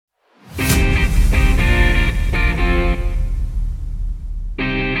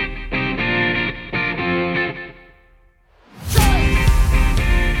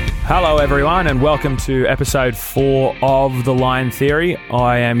Hello everyone and welcome to episode 4 of The Line Theory.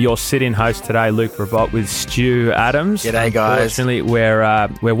 I am your sit-in host today, Luke Rabot, with Stu Adams. G'day guys. Unfortunately,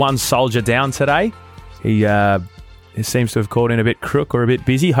 we're one soldier down today. He seems to have called in a bit crook or a bit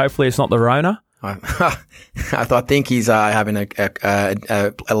busy. Hopefully it's not the Rona. I think he's having a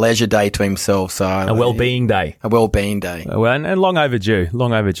leisure day to himself. So a well-being day. A well-being day. Well, and long overdue.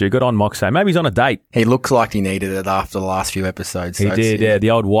 Good on Moxo. Maybe he's on a date. He looks like he needed it after the last few episodes. He did, yeah.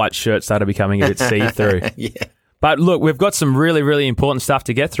 The old white shirt started becoming a bit see-through. Yeah. But look, we've got some really, really important stuff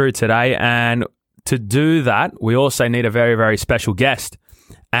to get through today. And to do that, we also need a very, very special guest.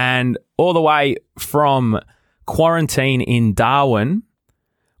 And all the way from quarantine in Darwin,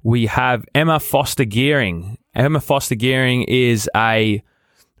 we have Emma Foster Geering. Emma Foster Geering is I'd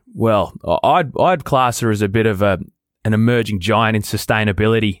class her as a bit of an emerging giant in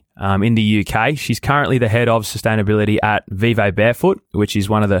sustainability in the UK. She's currently the head of sustainability at BAREFOOT, which is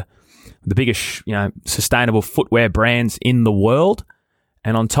one of the biggest, sustainable footwear brands in the world.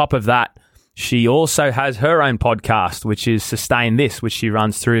 And on top of that, she also has her own podcast, which is Sustain This, which she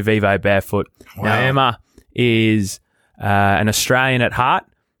runs through BAREFOOT. Wow. Now, Emma is an Australian at heart,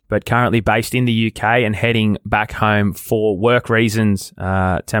 but currently based in the UK and heading back home for work reasons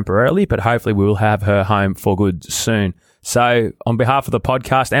temporarily, but hopefully we will have her home for good soon. So on behalf of the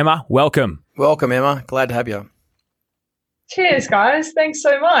podcast, Emma, welcome. Welcome, Emma. Glad to have you. Cheers, guys. Thanks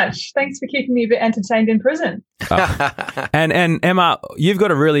so much. Thanks for keeping me a bit entertained in prison. And Emma, you've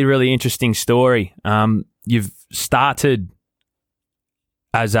got a really, really interesting story. You've started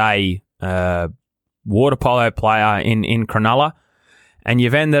as a water polo player in Cronulla, and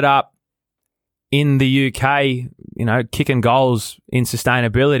you've ended up in the UK, kicking goals in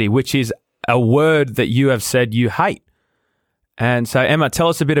sustainability, which is a word that you have said you hate. And so, Emma, tell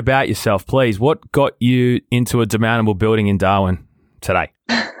us a bit about yourself, please. What got you into a demountable building in Darwin today?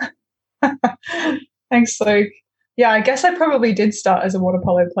 Thanks, Luke. Yeah, I guess I probably did start as a water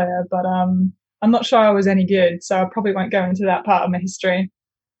polo player, but I'm not sure I was any good, so I probably won't go into that part of my history.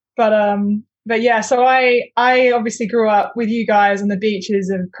 But yeah, so I obviously grew up with you guys on the beaches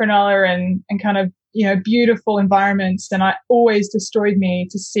of Cronulla and kind of, beautiful environments. And it always destroyed me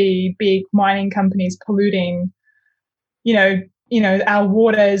to see big mining companies polluting, our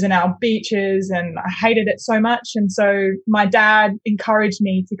waters and our beaches. And I hated it so much. And so my dad encouraged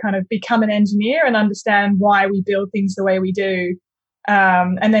me to kind of become an engineer and understand why we build things the way we do,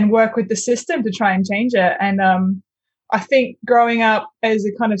 and then work with the system to try and change it. And, I think growing up as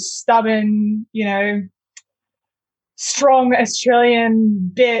a kind of stubborn, strong Australian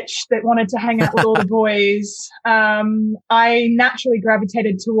bitch that wanted to hang out with all the boys, I naturally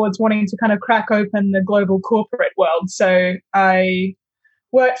gravitated towards wanting to kind of crack open the global corporate world. So I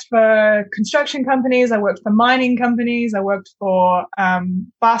worked for construction companies, I worked for mining companies, I worked for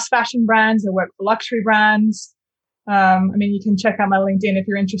fast fashion brands, I worked for luxury brands. You can check out my LinkedIn if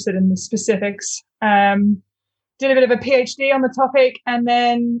you're interested in the specifics. Did a bit of a PhD on the topic, and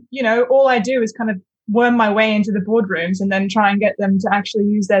then, all I do is kind of worm my way into the boardrooms and then try and get them to actually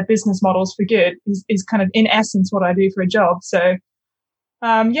use their business models for good is kind of in essence what I do for a job. So,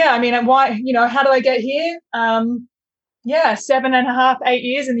 why, how do I get here? 7.5, 8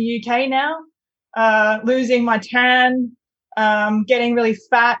 years in the UK now, losing my tan, getting really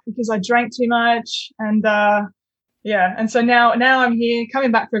fat because I drank too much. And, and so now I'm here,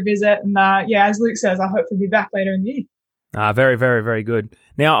 coming back for a visit, and as Luke says, I hope to be back later in the year. Very, very, very good.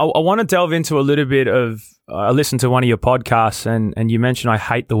 Now, I want to delve into a little bit of. I listened to one of your podcasts, and you mentioned I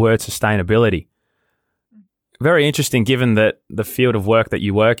hate the word sustainability. Very interesting, given that the field of work that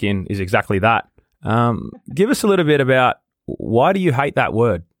you work in is exactly that. Give us a little bit about why do you hate that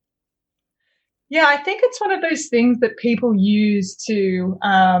word? Yeah, I think it's one of those things that people use to.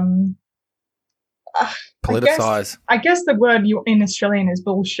 Politicize. I guess the word in Australian is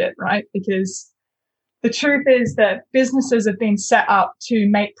bullshit, right? Because the truth is that businesses have been set up to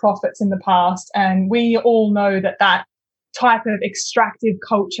make profits in the past, and we all know that type of extractive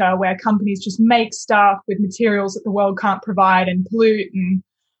culture where companies just make stuff with materials that the world can't provide and pollute and,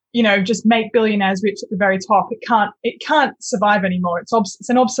 just make billionaires rich at the very top. It can't survive anymore. It's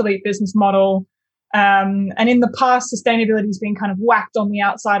an obsolete business model. And in the past, sustainability has been kind of whacked on the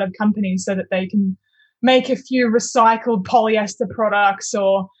outside of companies so that they can make a few recycled polyester products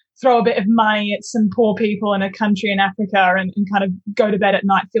or throw a bit of money at some poor people in a country in Africa and kind of go to bed at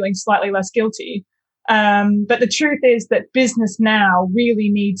night feeling slightly less guilty. But the truth is that business now really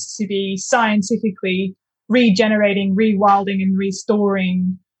needs to be scientifically regenerating, rewilding and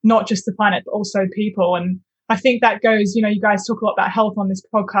restoring not just the planet, but also people. And I think that goes, you guys talk a lot about health on this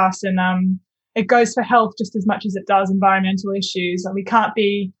podcast, and it goes for health just as much as it does environmental issues. And we can't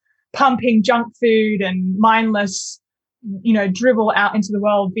be pumping junk food and mindless, dribble out into the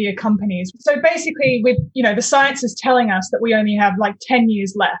world via companies. So basically, the science is telling us that we only have like 10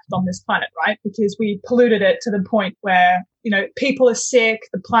 years left on this planet, right? Because we polluted it to the point where, people are sick,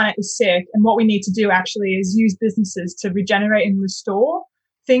 the planet is sick. And what we need to do actually is use businesses to regenerate and restore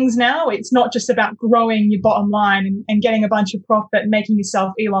things now. It's not just about growing your bottom line and getting a bunch of profit and making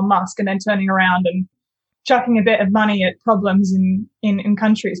yourself Elon Musk and then turning around and chucking a bit of money at problems in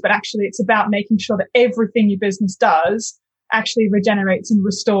countries, but actually it's about making sure that everything your business does actually regenerates and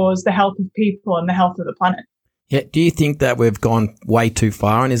restores the health of people and the health of the planet. Yeah. Do you think that we've gone way too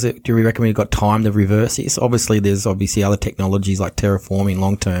far? And do we reckon we've got time to reverse this? Obviously, there's other technologies like terraforming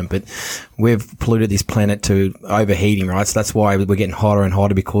long term, but we've polluted this planet to overheating, right? So that's why we're getting hotter and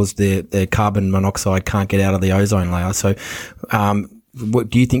hotter, because the carbon monoxide can't get out of the ozone layer. So, what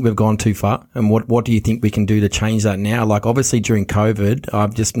do you think we've gone too far? And what do you think we can do to change that now? Like, obviously during COVID,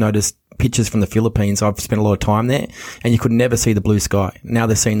 I've just noticed pictures from the Philippines. I've spent a lot of time there, and you could never see the blue sky. Now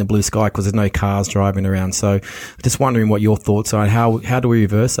they're seeing the blue sky because there's no cars driving around. So just wondering what your thoughts are. How do we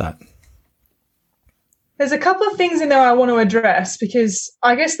reverse that? There's a couple of things in there I want to address, because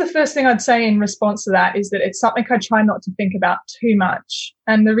I guess the first thing I'd say in response to that is that it's something I try not to think about too much.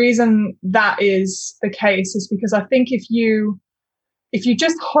 And the reason that is the case is because I think if you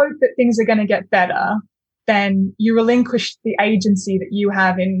just hope that things are going to get better, then you relinquish the agency that you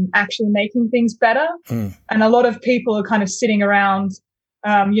have in actually making things better. And a lot of people are kind of sitting around,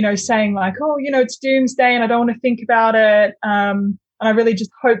 saying like, oh, it's doomsday and I don't want to think about it. And I really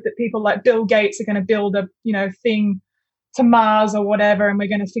just hope that people like Bill Gates are going to build a, thing to Mars or whatever, and we're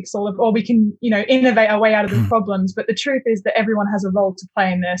going to fix or we can, innovate our way out of the problems. But the truth is that everyone has a role to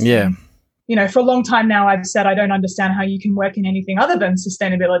play in this. Yeah. And, for a long time now, I've said I don't understand how you can work in anything other than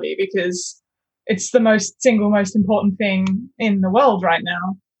sustainability, because it's the single most important thing in the world right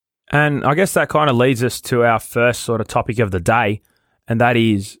now. And I guess that kind of leads us to our first sort of topic of the day, and that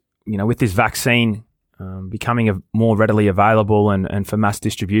is, with this vaccine becoming more readily available and for mass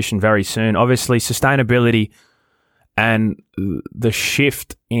distribution very soon, obviously sustainability and the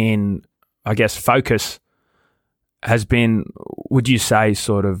shift in, I guess, focus has been, would you say,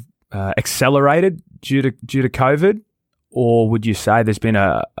 sort of accelerated due to COVID, or would you say there's been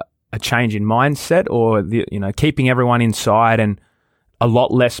a change in mindset, or keeping everyone inside and a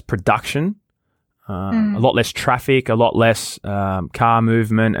lot less production, a lot less traffic, a lot less car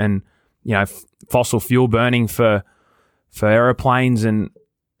movement, and fossil fuel burning for aeroplanes, and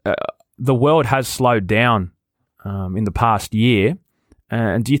the world has slowed down in the past year.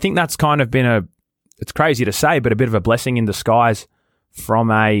 And do you think that's kind of been it's crazy to say, but a bit of a blessing in disguise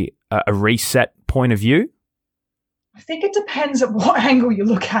from a reset point of view? I think it depends at what angle you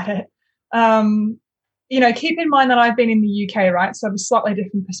look at it. Keep in mind that I've been in the UK, right? So I have a slightly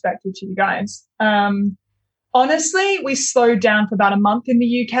different perspective to you guys. Honestly, we slowed down for about a month in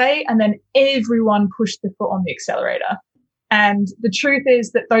the UK, and then everyone pushed the foot on the accelerator. And the truth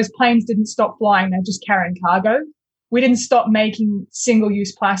is that those planes didn't stop flying. They're just carrying cargo. We didn't stop making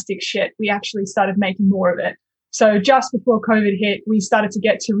single-use plastic shit. We actually started making more of it. So just before COVID hit, we started to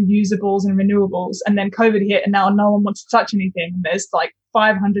get to reusables and renewables, and then COVID hit, and now no one wants to touch anything. There's like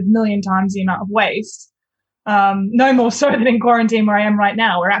 500 million times the amount of waste. No more so than in quarantine where I am right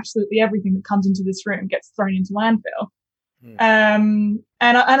now, where absolutely everything that comes into this room gets thrown into landfill. And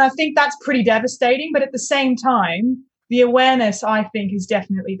I think that's pretty devastating. But at the same time, the awareness, I think, is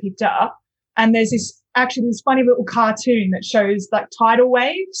definitely picked up. And there's this funny little cartoon that shows like tidal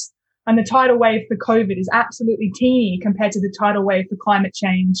waves. And the tidal wave for COVID is absolutely teeny compared to the tidal wave for climate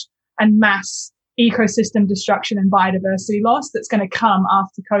change and mass ecosystem destruction and biodiversity loss that's going to come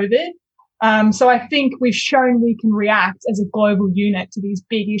after COVID. So I think we've shown we can react as a global unit to these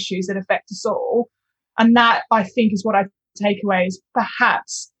big issues that affect us all. And that, I think, is what I take away is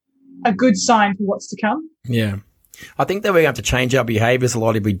perhaps a good sign for what's to come. Yeah. I think that we're going to have to change our behaviours a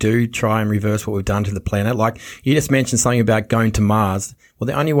lot if we do try and reverse what we've done to the planet. Like you just mentioned something about going to Mars. Well,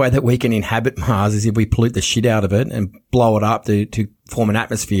 the only way that we can inhabit Mars is if we pollute the shit out of it and blow it up to form an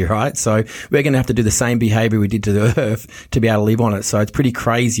atmosphere, right? So we're going to have to do the same behaviour we did to the Earth to be able to live on it. So it's pretty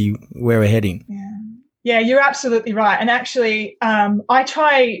crazy where we're heading. Yeah, you're absolutely right. And actually, I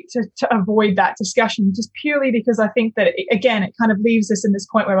try to avoid that discussion just purely because I think that, again, it kind of leaves us in this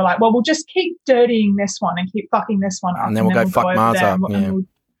point where we're like, well, we'll just keep dirtying this one and keep fucking this one up. And then we'll go fuck Mars up.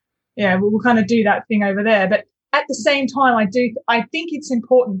 We'll kind of do that thing over there. But at the same time, I think it's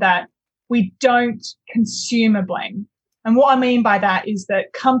important that we don't consumer blame. And what I mean by that is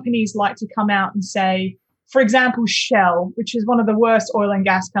that companies like to come out and say, for example, Shell, which is one of the worst oil and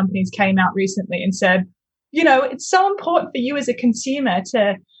gas companies, came out recently and said, it's so important for you as a consumer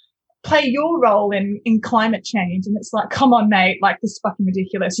to play your role in climate change. And it's like, come on, mate, like, this is fucking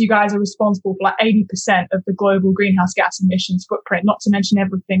ridiculous. You guys are responsible for like 80% of the global greenhouse gas emissions footprint, not to mention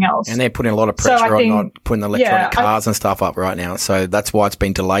everything else. And they're putting a lot of pressure on not putting electronic cars and stuff up right now. So that's why it's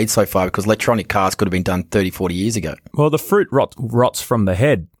been delayed so far, because electronic cars could have been done 30, 40 years ago. Well, the fruit rots from the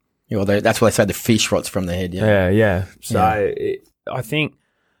head. Yeah, well, that's why they say the fish rots from the head. Yeah. So I think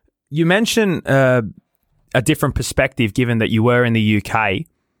you mentioned a different perspective, given that you were in the UK.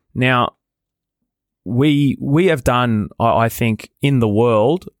 Now, we have done, I think, in the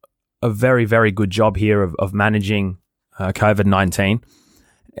world, a very, very good job here of managing COVID-19.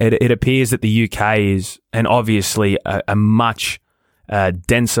 It appears that the UK is, and obviously a much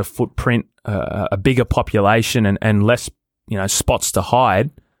denser footprint, a bigger population, and less, spots to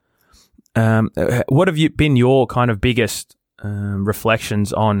hide. What have been your kind of biggest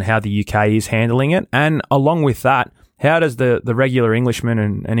reflections on how the UK is handling it? And along with that, how does the regular Englishman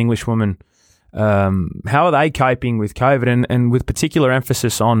and Englishwoman, how are they coping with COVID, and with particular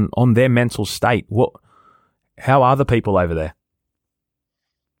emphasis on their mental state? How are the people over there?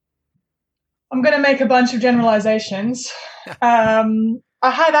 I'm going to make a bunch of generalizations. I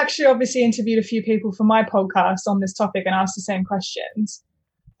have actually obviously interviewed a few people for my podcast on this topic and asked the same questions.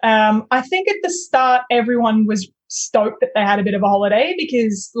 I think at the start, everyone was stoked that they had a bit of a holiday,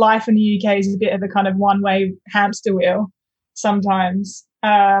 because life in the UK is a bit of a kind of one-way hamster wheel sometimes.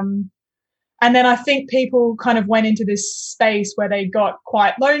 And then I think people kind of went into this space where they got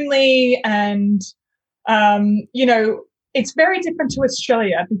quite lonely, and, it's very different to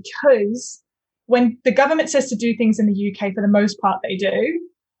Australia, because when the government says to do things in the UK, for the most part, they do.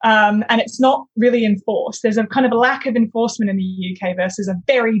 And it's not really enforced. There's a kind of a lack of enforcement in the UK versus a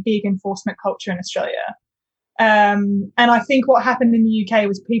very big enforcement culture in Australia. And I think what happened in the UK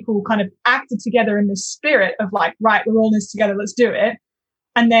was people kind of acted together in the spirit of like, right, we're all in this together, let's do it.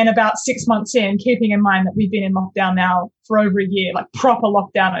 And then about 6 months in, keeping in mind that we've been in lockdown now for over a year, like proper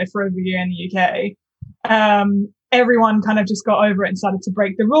lockdown for over a year in the UK, everyone kind of just got over it and started to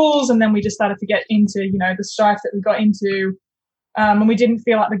break the rules. And then we just started to get into, the strife that we got into. And we didn't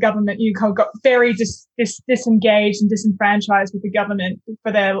feel like the government, got very disengaged and disenfranchised with the government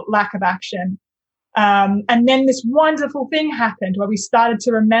for their lack of action. And then this wonderful thing happened where we started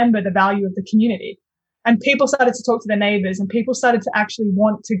to remember the value of the community, and people started to talk to their neighbors, and people started to actually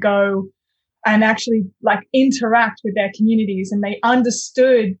want to go and actually like interact with their communities. And they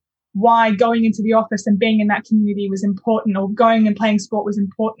understood why going into the office and being in that community was important, or going and playing sport was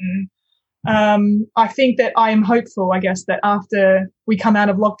important. I think that I am hopeful, I guess, that after we come out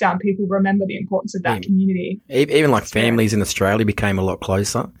of lockdown, people remember the importance of that community. Even like families in Australia became a lot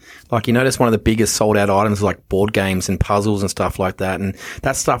closer. Like, that's one of the biggest sold out items, like board games and puzzles and stuff like that. And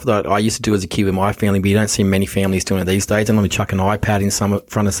that's stuff that I used to do as a kid with my family, but you don't see many families doing it these days. And let me chuck an iPad in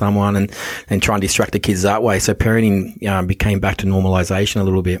front of someone and try and distract the kids that way. So parenting became back to normalization a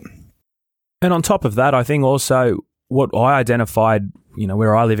little bit. And on top of that, I think also what I identified,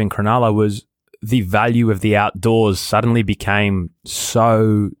 where I live in Cronulla, was the value of the outdoors suddenly became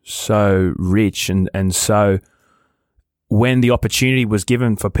so rich. And so when the opportunity was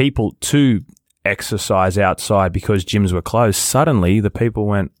given for people to exercise outside because gyms were closed, suddenly the people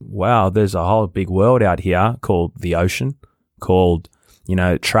went, wow, there's a whole big world out here called the ocean, called,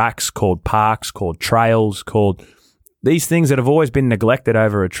 tracks, called parks, called trails, called these things that have always been neglected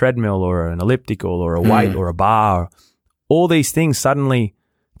over a treadmill or an elliptical or a weight or a bar. All these things suddenly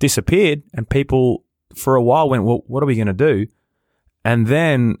disappeared, and people for a while went, well, what are we going to do? And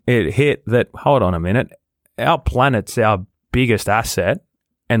then it hit that, hold on a minute, our planet's our biggest asset,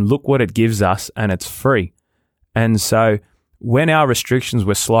 and look what it gives us, and it's free. And so when our restrictions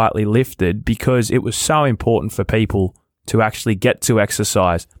were slightly lifted, because it was so important for people to actually get to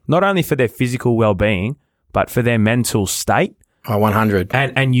exercise, not only for their physical well-being, but for their mental state. 100.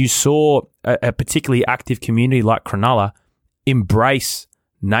 And you saw a particularly active community like Cronulla embrace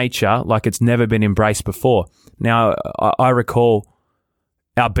nature like it's never been embraced before. Now, I recall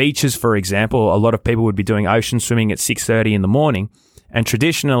our beaches, for example, a lot of people would be doing ocean swimming at 6:30 in the morning, and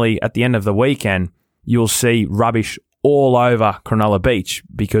traditionally at the end of the weekend, you'll see rubbish all over Cronulla Beach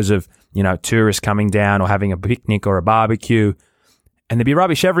because of, tourists coming down or having a picnic or a barbecue, and there'd be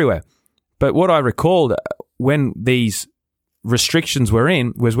rubbish everywhere. But what I recalled when these restrictions were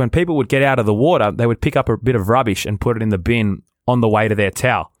in was when people would get out of the water, they would pick up a bit of rubbish and put it in the bin on the way to their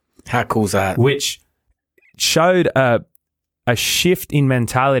towel. How cool is that? Which showed a shift in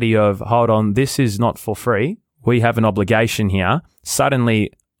mentality of, hold on, this is not for free. We have an obligation here.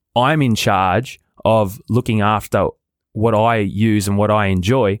 Suddenly, I'm in charge of looking after what I use and what I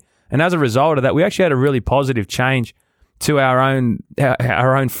enjoy. And as a result of that, we actually had a really positive change to our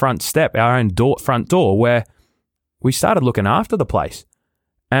own front step, our own front door, where we started looking after the place.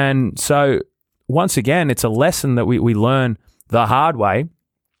 And so once again, it's a lesson that we learn the hard way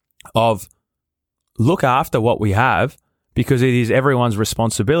of look after what we have, because it is everyone's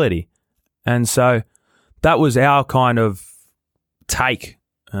responsibility. And so that was our kind of take,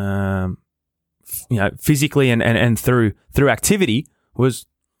 physically and through activity, was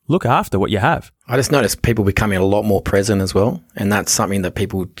look after what you have. I just noticed people becoming a lot more present as well. And that's something that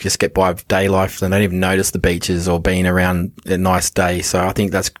people just get by with day life. They don't even notice the beaches or being around a nice day. So I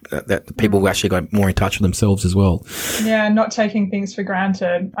think that people actually got more in touch with themselves as well. Yeah, not taking things for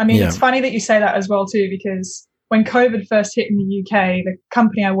granted. I mean, It's funny that you say that as well too, because when COVID first hit in the UK, the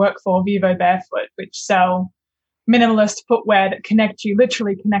company I work for, BAREFOOT, which sell minimalist footwear that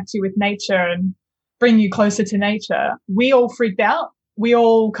literally connect you with nature and bring you closer to nature, we all freaked out. We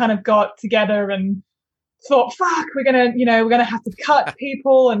all kind of got together and thought, fuck, we're going to have to cut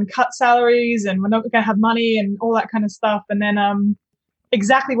people and cut salaries, and we're not going to have money and all that kind of stuff. And then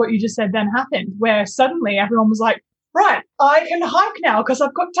exactly what you just said then happened, where suddenly everyone was like, right, I can hike now because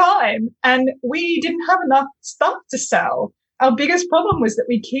I've got time. And we didn't have enough stuff to sell. Our biggest problem was that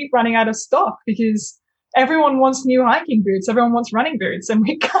we keep running out of stock because everyone wants new hiking boots. Everyone wants running boots, and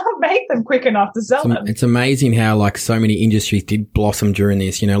we can't make them quick enough to sell them. It's amazing how so many industries did blossom during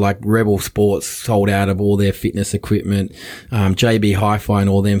this. Rebel Sports sold out of all their fitness equipment. JB Hi-Fi and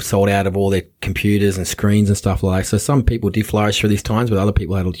all them sold out of all their computers and screens and stuff like that. So some people did flourish through these times, but other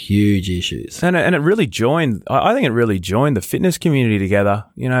people had huge issues. And it really joined, I think it really joined the fitness community together,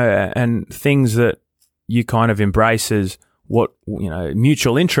 and things that you kind of embrace as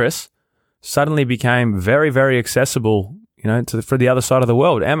mutual interests suddenly became very, very accessible, for the other side of the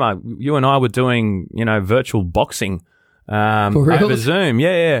world. Emma, you and I were doing, virtual boxing over Zoom.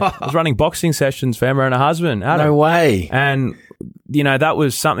 Yeah. I was running boxing sessions for Emma and her husband, Adam. No way. And, that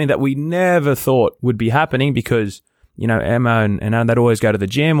was something that we never thought would be happening because, Emma and they'd always go to the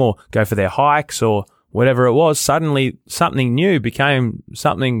gym or go for their hikes or whatever it was. Suddenly something new became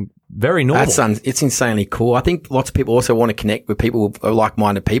something very normal. It's insanely cool. I think lots of people also want to connect with people,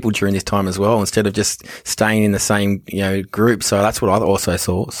 like-minded people during this time as well, instead of just staying in the same, group. So that's what I also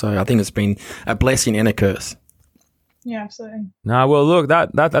saw. So I think it's been a blessing and a curse. Yeah, absolutely. No, well, look,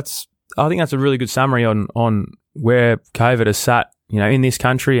 that's I think that's a really good summary on where COVID has sat, in this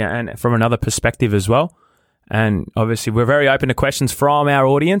country and from another perspective as well. And obviously, we're very open to questions from our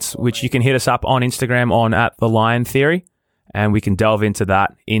audience, which you can hit us up on Instagram on @TheLionTheory. And we can delve into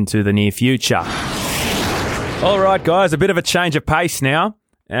that into the near future. All right, guys, a bit of a change of pace now.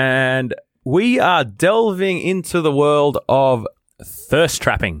 And we are delving into the world of thirst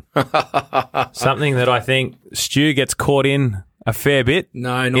trapping. Something that I think Stu gets caught in a fair bit.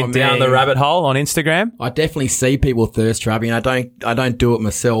 No, not me. Down the rabbit hole on Instagram. I definitely see people thirst trapping. I don't do it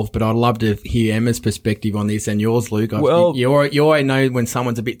myself, but I'd love to hear Emma's perspective on this and yours, Luke. Well, you always know when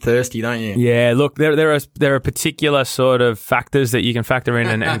someone's a bit thirsty, don't you? Yeah, look, there are particular sort of factors that you can factor in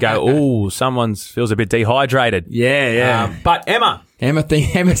and go, oh, someone feels a bit dehydrated. Yeah. But Emma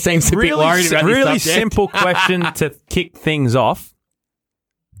seems a bit worried about this really subject. Simple question to kick things off.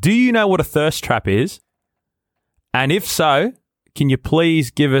 Do you know what a thirst trap is? And if so, can you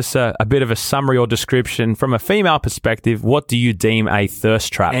please give us a bit of a summary or description from a female perspective? What do you deem a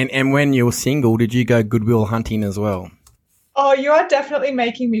thirst trap? And when you were single, did you go goodwill hunting as well? Oh, you are definitely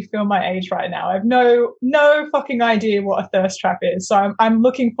making me feel my age right now. I have no fucking idea what a thirst trap is. So I'm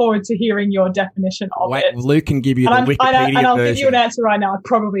looking forward to hearing your definition of it. Luke can give you the Wikipedia and I'll version. give you an answer right now. I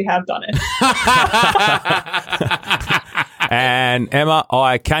probably have done it. And Emma,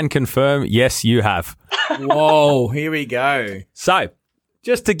 I can confirm, yes, you have. Whoa, here we go. So,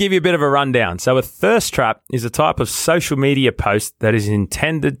 just to give you a bit of a rundown. So, a thirst trap is a type of social media post that is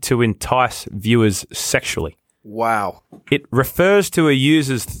intended to entice viewers sexually. Wow. It refers to a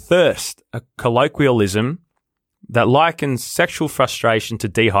user's thirst, a colloquialism that likens sexual frustration to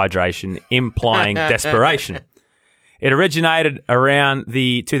dehydration, implying desperation. It originated around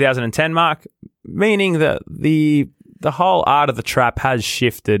the 2010 mark, meaning that the whole art of the trap has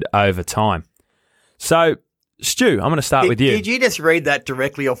shifted over time. So, Stu, I'm going to start with you. Did you just read that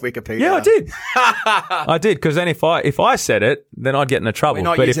directly off Wikipedia? Yeah, I did. I did, because then if I said it, then I'd get into trouble.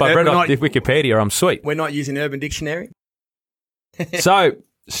 But if I read it off Wikipedia, I'm sweet. We're not using Urban Dictionary? So,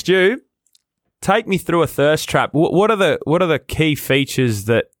 Stu, take me through a thirst trap. What are the key features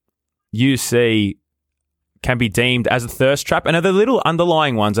that you see can be deemed as a thirst trap? And are there little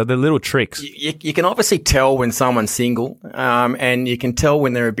underlying ones? Are there little tricks? You can obviously tell when someone's single, and you can tell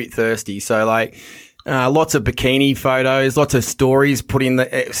when they're a bit thirsty. So, lots of bikini photos, lots of stories putting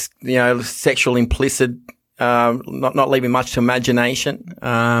the, sexual implicit not leaving much to imagination.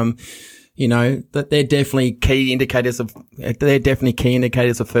 That they're definitely key indicators of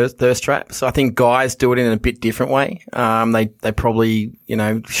thirst traps. So I think guys do it in a bit different way. They probably,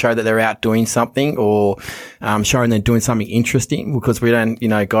 show that they're out doing something or, showing they're doing something interesting because we don't,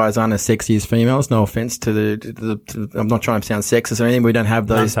 guys aren't as sexy as females. No offense to I'm not trying to sound sexist or anything. We don't have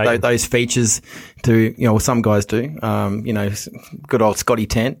those features to, some guys do. Good old Scotty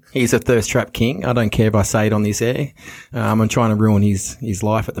Tent. He's a thirst trap king. I don't care if I say it on this air. I'm trying to ruin his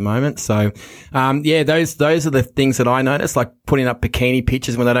life at the moment. So, those are the things that I notice, like putting up bikini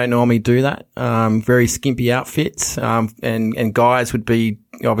pictures when they don't normally do that. Very skimpy outfits. And guys would be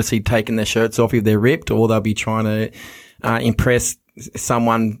obviously taking their shirts off if they're ripped, or they'll be trying to, impress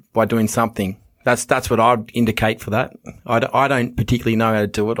someone by doing something. That's what I'd indicate for that. I don't particularly know how to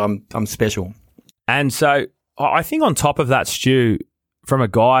do it. I'm special. And so I think on top of that, Stu, from a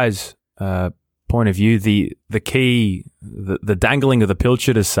guy's, point of view, the key, the dangling of the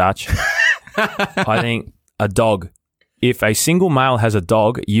pilchard as such, I think a dog. If a single male has a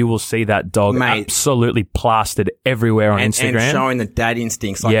dog, you will see that dog absolutely plastered everywhere on Instagram. And showing the dad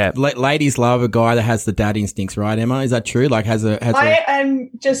instincts. Ladies love a guy that has the dad instincts, right, Emma? Is that true? I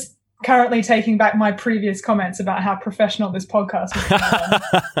am just currently taking back my previous comments about how professional this podcast is.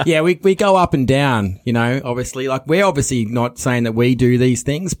 Yeah, we go up and down, obviously. We're obviously not saying that we do these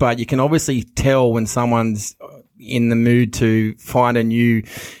things, but you can obviously tell when someone's in the mood to find a new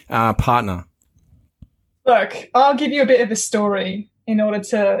partner. Look, I'll give you a bit of a story in order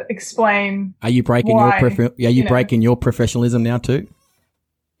to explain. Are you breaking breaking your professionalism now too?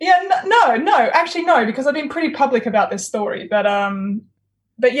 Yeah, no, actually no, because I've been pretty public about this story. But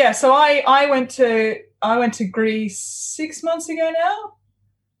yeah, so I went to Greece 6 months ago now,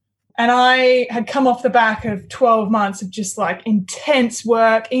 and I had come off the back of 12 months of just intense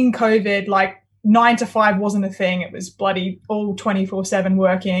work in COVID. 9 to 5 wasn't a thing; it was bloody all 24/7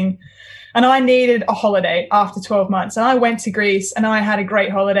 working. And I needed a holiday after 12 months. And I went to Greece and I had a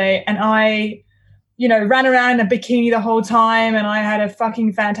great holiday. And I, ran around in a bikini the whole time and I had a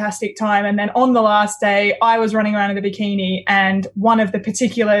fucking fantastic time. And then on the last day, I was running around in a bikini and one of the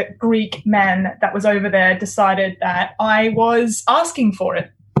particular Greek men that was over there decided that I was asking for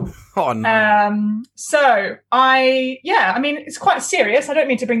it. Oh, no. It's quite serious. I don't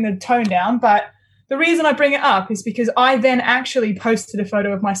mean to bring the tone down, but the reason I bring it up is because I then actually posted a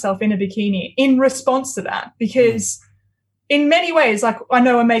photo of myself in a bikini in response to that, because in many ways, I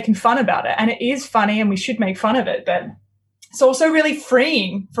know we're making fun about it and it is funny and we should make fun of it, but it's also really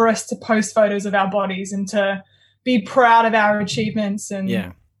freeing for us to post photos of our bodies and to be proud of our achievements and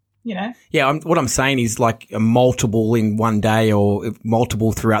Yeah, what I'm saying is a multiple in one day or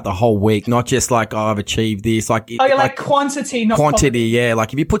multiple throughout the whole week, not just I've achieved this. Quantity, not quantity. Yeah,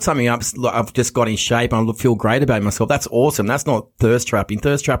 if you put something up, I've just got in shape and I feel great about myself. That's awesome. That's not thirst trapping.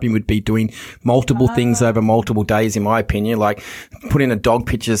 Thirst trapping would be doing multiple things over multiple days, in my opinion. Putting the dog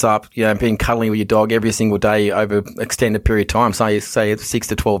pictures up, being cuddling with your dog every single day over extended period of time. Say 6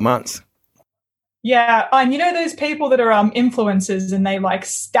 to 12 months. Yeah, and those people that are influencers and they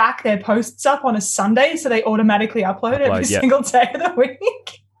stack their posts up on a Sunday so they automatically upload every single day of the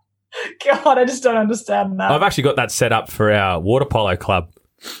week. God, I just don't understand that. I've actually got that set up for our water polo club.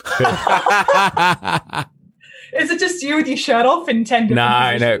 Is it just you with your shirt off in 10 different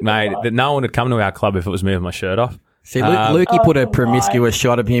positions? No, mate. No one would come to our club if it was me with my shirt off. See, Lukey put a promiscuous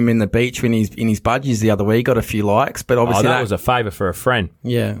shot of him in the beach when he's in his budgies the other week, got a few likes, but obviously that was a favour for a friend.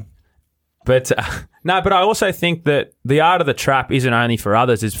 Yeah. But but I also think that the art of the trap isn't only for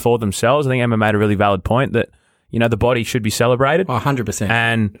others, it's for themselves. I think Emma made a really valid point that, the body should be celebrated. 100%.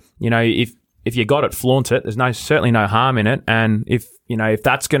 And, if you got it, flaunt it. There's certainly no harm in it. And if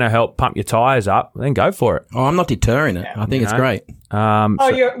that's going to help pump your tyres up, then go for it. Oh, I'm not deterring it. I think it's great.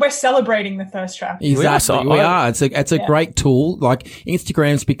 We're celebrating the thirst trap. Exactly. We are. It's a great tool.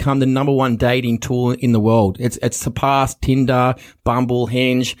 Instagram's become the number one dating tool in the world. It's surpassed Tinder, Bumble,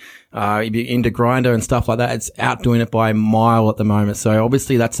 Hinge, if you're into Grindr and stuff like that. It's outdoing it by a mile at the moment. So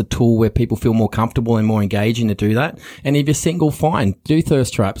obviously that's a tool where people feel more comfortable and more engaging to do that. And if you're single, fine. Do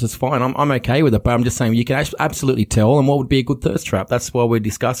thirst traps. It's fine. I'm okay with it, but I'm just saying you can absolutely tell. And what would be a good thirst trap? That's what we're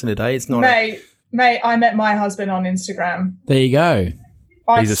discussing today. It's not Mate, I met my husband on Instagram. There you go.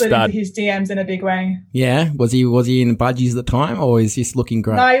 I slid into his DMs in a big way. Yeah? Was he in budgies at the time, or is this looking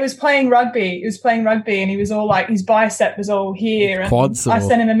great? No, he was playing rugby. And he was all his bicep was all here. Quads. I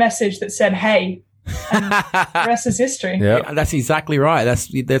sent him a message that said, "Hey." And the rest is history. Yeah, that's exactly right. That's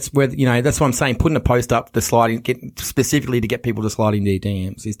where that's what I'm saying. Putting a post up specifically to get people to slide into your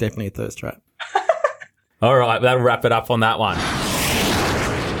DMs is definitely a thirst trap. All right, that'll wrap it up on that one.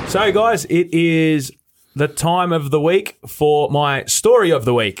 So, guys, it is the time of the week for my story of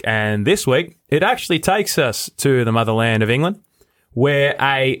the week. And this week, it actually takes us to the motherland of England, where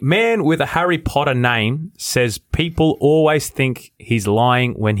a man with a Harry Potter name says people always think he's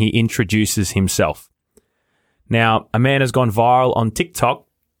lying when he introduces himself. Now, a man has gone viral on TikTok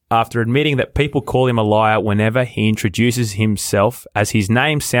after admitting that people call him a liar whenever he introduces himself, as his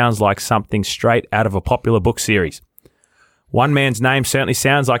name sounds like something straight out of a popular book series. One man's name certainly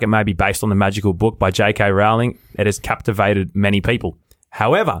sounds like it may be based on the magical book by J.K. Rowling that has captivated many people.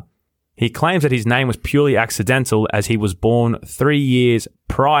 However, he claims that his name was purely accidental as he was born 3 years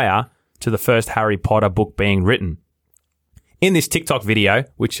prior to the first Harry Potter book being written. In this TikTok video,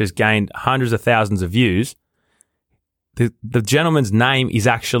 which has gained hundreds of thousands of views, the gentleman's name is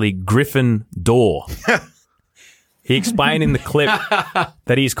actually Gryffindor. He explained in the clip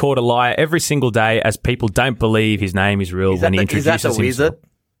that he's called a liar every single day as people don't believe his name is real when he introduces himself. Is that the wizard?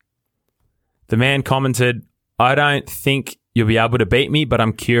 The man commented, "I don't think you'll be able to beat me, but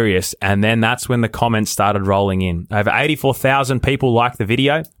I'm curious." And then that's when the comments started rolling in. Over 84,000 people liked the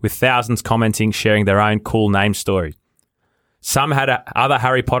video, with thousands commenting, sharing their own cool name story. Some had other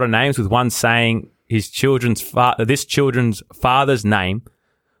Harry Potter names, with one saying this children's father's name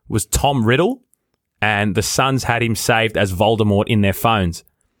was Tom Riddle, and the sons had him saved as Voldemort in their phones.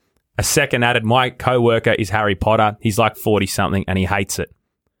 A second added, "My co-worker is Harry Potter. He's like 40-something and he hates it."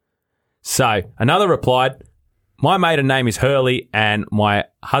 So another replied, "My maiden name is Hurley and my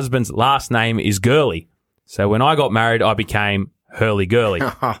husband's last name is Gurley. So when I got married, I became Hurley Gurley."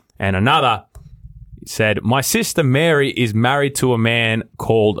 And another said, "My sister Mary is married to a man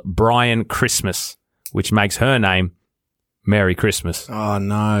called Brian Christmas, which makes her name Merry Christmas." Oh,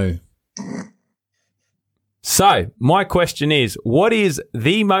 no. So, my question is, what is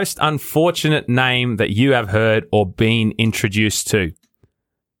the most unfortunate name that you have heard or been introduced to?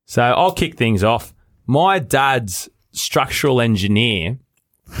 So, I'll kick things off. My dad's structural engineer,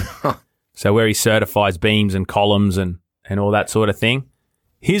 so where he certifies beams and columns and all that sort of thing,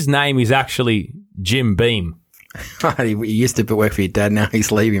 his name is actually Jim Beam. He used to work for your dad, now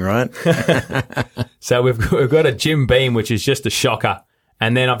he's leaving, right? So, we've got a Jim Beam, which is just a shocker.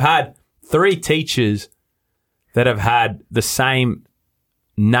 And then I've had 3 teachers that have had the same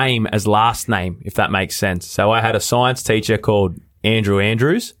name as last name, if that makes sense. So I had a science teacher called Andrew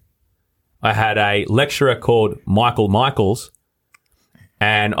Andrews. I had a lecturer called Michael Michaels.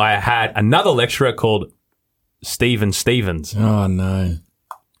 And I had another lecturer called Stephen Stevens. Oh, no.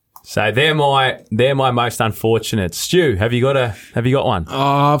 So they're my most unfortunate. Stu, have you got one?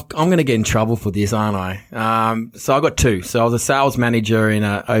 Oh, I'm going to get in trouble for this, aren't I? So I got 2. So I was a sales manager in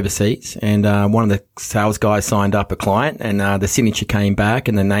overseas, and one of the sales guys signed up a client, and the signature came back,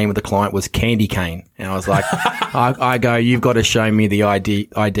 and the name of the client was Candy Cane. And I was like, I go, "You've got to show me the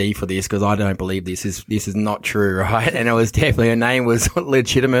ID for this, because I don't believe this is not true, right?" And it was definitely, her name was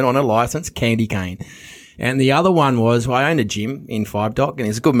legitimate on a license, Candy Cane. And the other one was, I own a gym in Five Dock, and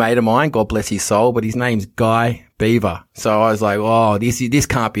he's a good mate of mine, God bless his soul, but his name's Guy Beaver. So I was like, "Oh, this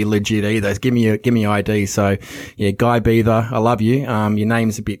can't be legit either. Give me your ID." So yeah, Guy Beaver, I love you. Your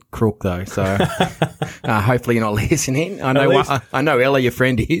name's a bit crook though, so hopefully you're not listening. I know Ella, your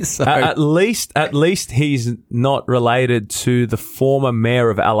friend, is. So. At least he's not related to the former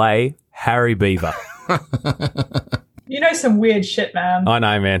mayor of LA, Harry Beaver. You know some weird shit, man. I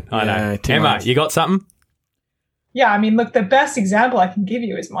know, man. I know. Emma, much. You got something? Yeah, I mean, look, the best example I can give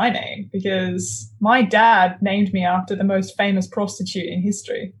you is my name, because my dad named me after the most famous prostitute in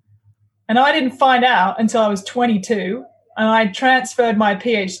history. And I didn't find out until I was 22, and I transferred my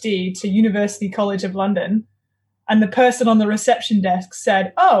PhD to University College of London, and the person on the reception desk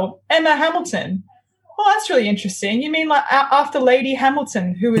said, "Oh, Emma Hamilton. Oh, that's really interesting. You mean like after Lady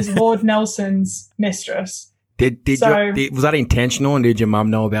Hamilton, who is Lord Nelson's mistress?" Was that intentional, and did your mum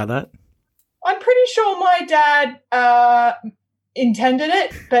know about that? I'm pretty sure my dad intended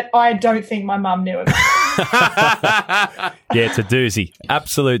it, but I don't think my mum knew about it. Yeah, it's a doozy.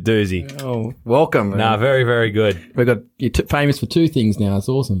 Absolute doozy. Oh, welcome. No, very, very good. You're famous for 2 things now. It's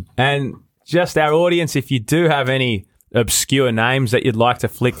awesome. And just our audience, if you do have any obscure names that you'd like to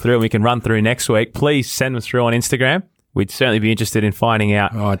flick through and we can run through next week, please send them through on Instagram. We'd certainly be interested in finding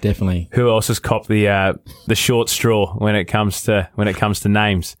out. Oh, definitely. Who else has copped the short straw when it comes to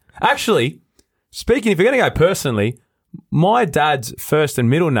names? Actually, speaking, if you're going to go personally, my dad's first and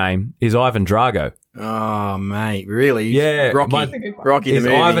middle name is Ivan Drago. Oh, mate, really? Yeah. Rocky the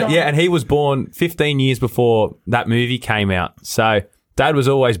movie. Ivan, yeah, and he was born 15 years before that movie came out. So Dad was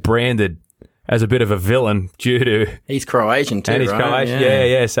always branded as a bit of a villain due to... He's Croatian too, and he's right? Croatian,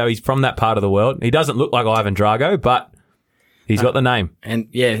 yeah. So he's from that part of the world. He doesn't look like Ivan Drago, but He's got the name. And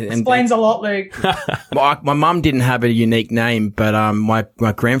yeah, Explains a lot, Luke. My mum didn't have a unique name, but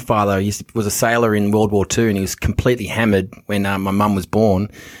my grandfather was a sailor in World War II, and he was completely hammered when my mum was born.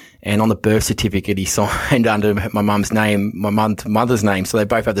 And on the birth certificate, he signed under my mum's name, my mother's name, so they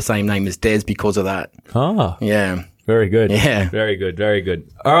both have the same name as Des because of that. Oh, yeah. Very good. Yeah. Very good. Very good.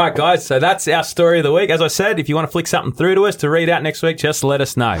 All right, guys. So that's our story of the week. As I said, if you want to flick something through to us to read out next week, just let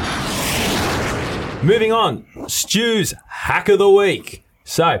us know. Moving on. Stu's Hack of the Week.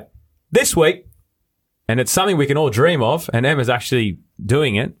 So this week, and it's something we can all dream of, and Emma's actually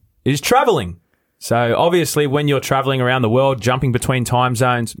doing it, is traveling. So obviously when you're traveling around the world, jumping between time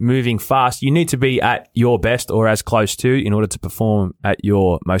zones, moving fast, you need to be at your best or as close to in order to perform at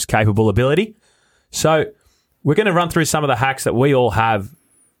your most capable ability. So we're going to run through some of the hacks that we all have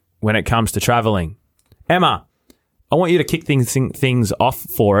when it comes to traveling. Emma, I want you to kick things off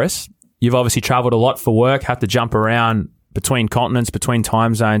for us. You've obviously traveled a lot for work, have to jump around between continents, between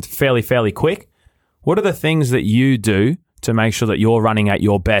time zones fairly quick. What are the things that you do to make sure that you're running at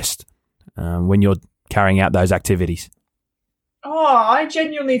your best when you're carrying out those activities? Oh, I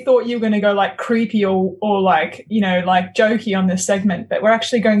genuinely thought you were going to go like creepy or like, you know, like jokey on this segment, but we're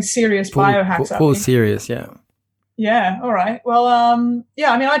actually going serious biohacks. Full serious, yeah. Yeah. All right. Well,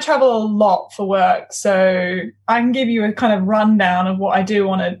 yeah, I mean, I travel a lot for work, so I can give you a kind of rundown of what I do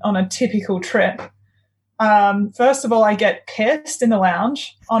on a typical trip. First of all, I get pissed in the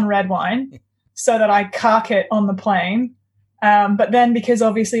lounge on red wine so that I cark it on the plane. But then because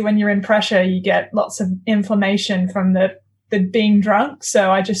obviously when you're in pressure, you get lots of inflammation from the being drunk.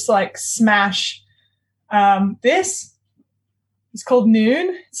 So I just like smash this. It's called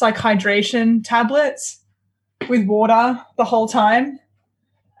Noon. It's like hydration tablets with water the whole time.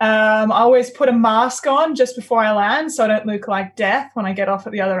 I always put a mask on just before I land so I don't look like death when I get off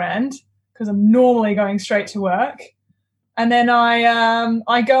at the other end because I'm normally going straight to work. And then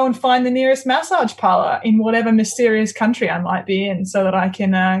I go and find the nearest massage parlor in whatever mysterious country I might be in so that I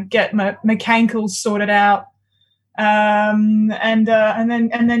can get my cankles sorted out. And then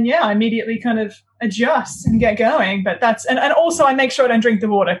I immediately kind of adjust and get going. But and also I make sure I don't drink the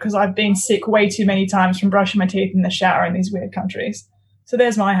water because I've been sick way too many times from brushing my teeth in the shower in these weird countries. So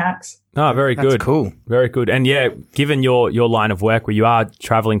there's my hacks. Oh, very good. That's cool. Very good. And yeah, given your line of work where you are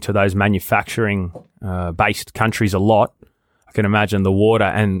traveling to those manufacturing based countries a lot, I can imagine the water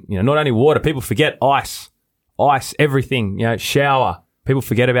and, you know, not only water, people forget ice, everything, you know, shower. People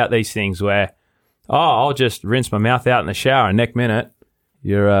forget about these things where, I'll just rinse my mouth out in the shower and next minute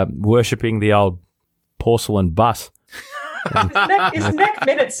you're worshipping the old porcelain bus. Is next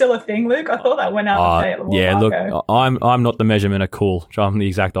minute still a thing, Luke? I thought that went out of date a while ago. Look, I'm not the measurement of cool. I'm the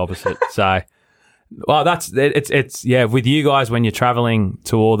exact opposite. So, well, it's with you guys when you're traveling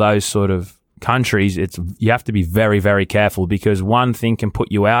to all those sort of countries, you have to be very, very careful because one thing can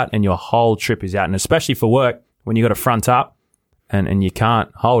put you out and your whole trip is out. And especially for work, when you got to front up and you can't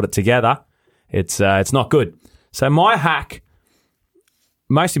hold it together, it's not good. So my hack,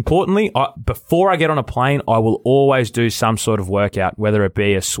 most importantly, before I get on a plane, I will always do some sort of workout, whether it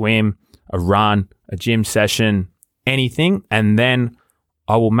be a swim, a run, a gym session, anything. And then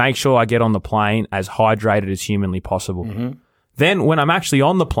I will make sure I get on the plane as hydrated as humanly possible. Mm-hmm. Then when I'm actually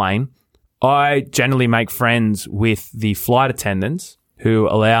on the plane, I generally make friends with the flight attendants who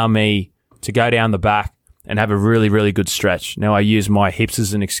allow me to go down the back and have a really, really good stretch. Now, I use my hips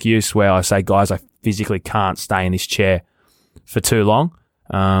as an excuse where I say, guys, I physically can't stay in this chair for too long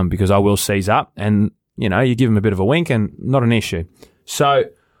because I will seize up. And, you know, you give them a bit of a wink and not an issue. So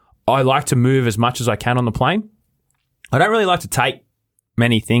I like to move as much as I can on the plane. I don't really like to take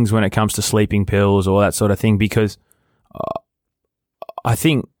many things when it comes to sleeping pills or that sort of thing because I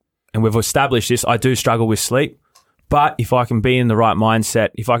think, and we've established this, I do struggle with sleep. But if I can be in the right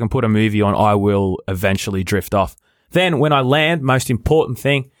mindset, if I can put a movie on, I will eventually drift off. Then when I land, most important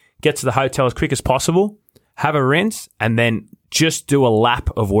thing, get to the hotel as quick as possible, have a rinse, and then just do a lap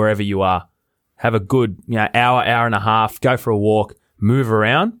of wherever you are. Have a good, hour and a half, go for a walk, move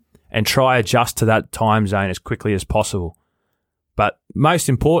around, and try adjust to that time zone as quickly as possible. But most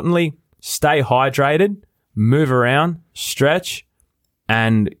importantly, stay hydrated, move around, stretch,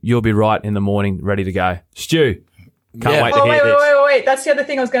 and you'll be right in the morning, ready to go. Stu, can't wait to hear this. Wait. That's the other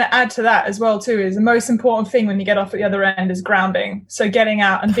thing I was going to add to that as well too, is the most important thing when you get off at the other end is grounding. So getting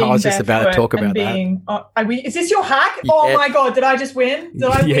out and being I was just about to talk about that. Is this your hack? Oh my God, did I just win? Did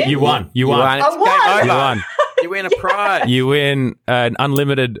I win? Yeah, you won. I won. You won. You win a prize. You win an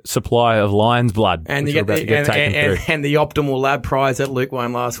unlimited supply of lion's blood. And you get the optimal lab prize that Luke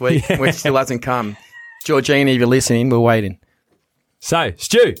won last week, which still hasn't come. Georgina, if you're listening, we're waiting. So,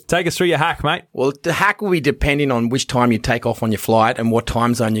 Stu, take us through your hack, mate. Well, the hack will be depending on which time you take off on your flight and what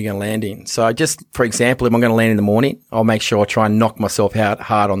time zone you're going to land in. So just, for example, if I'm going to land in the morning, I'll make sure I try and knock myself out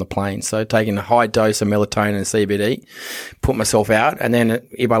hard on the plane. So taking a high dose of melatonin and CBD, put myself out. And then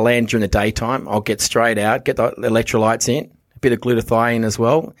if I land during the daytime, I'll get straight out, get the electrolytes in, a bit of glutathione as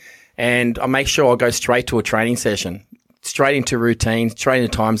well. And I make sure I go straight to a training session, straight into routines, straight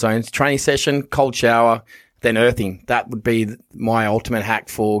into time zones, training session, cold shower, then earthing. That would be my ultimate hack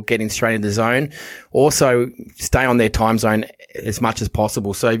for getting straight into the zone. Also, stay on their time zone as much as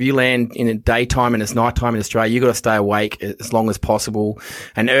possible. So if you land in the daytime and it's nighttime in Australia, you've got to stay awake as long as possible.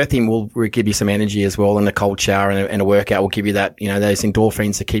 And earthing will give you some energy as well. And a cold shower and a workout will give you that, those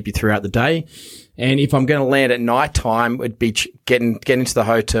endorphins to keep you throughout the day. And if I'm going to land at night time, it'd be getting into the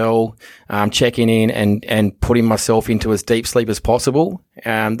hotel, checking in and putting myself into as deep sleep as possible.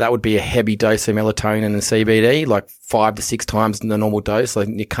 That would be a heavy dose of melatonin and CBD, like 5 to 6 times the normal dose. So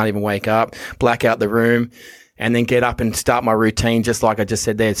you can't even wake up, black out the room, and then get up and start my routine, just like I just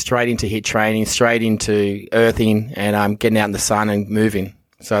said there, straight into HIIT training, straight into earthing, and getting out in the sun and moving.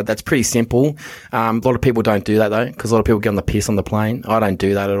 So that's pretty simple. A lot of people don't do that though, because a lot of people get on the piss on the plane. I don't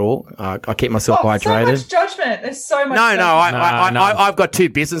do that at all. I keep myself hydrated. So much judgment. There's so much. No. I've got 2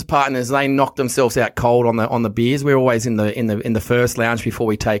 business partners. They knock themselves out cold on the beers. We're always in the first lounge before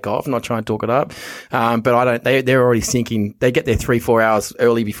we take off. I'm not trying to talk it up, but I don't. They're already sinking. They get there 3-4 hours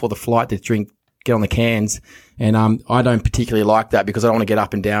early before the flight to get on the cans. And I don't particularly like that because I don't want to get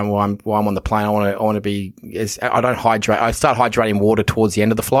up and down while I'm on the plane. I want to be. I don't hydrate. I start hydrating water towards the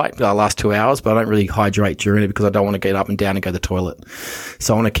end of the flight, the last 2 hours, but I don't really hydrate during it because I don't want to get up and down and go to the toilet.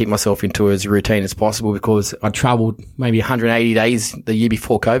 So I want to keep myself into as routine as possible because I travelled maybe 180 days the year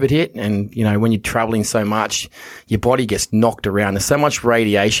before COVID hit, and when you're travelling so much, your body gets knocked around. There's so much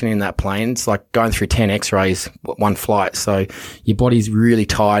radiation in that plane. It's like going through 10 X-rays one flight. So your body's really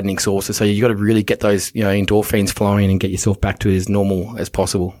tired and exhausted. So you got to really get those endorphins flowing and get yourself back to as normal as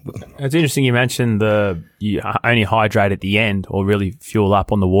possible. It's interesting you mentioned you only hydrate at the end or really fuel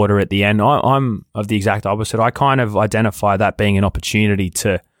up on the water at the end. I'm of the exact opposite. I kind of identify that being an opportunity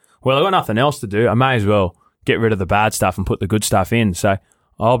to, well, I've got nothing else to do. I may as well get rid of the bad stuff and put the good stuff in. So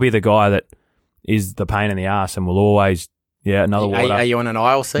I'll be the guy that is the pain in the ass and will always, another water. Are you on an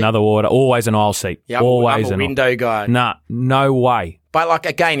aisle seat? Another water. Always an aisle seat. Yeah, always I'm a window guy. Nah, no way. But like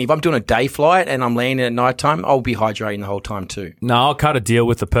again, if I'm doing a day flight and I'm landing at night time, I'll be hydrating the whole time too. No, I'll cut a deal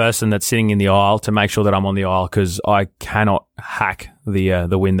with the person that's sitting in the aisle to make sure that I'm on the aisle because I cannot hack the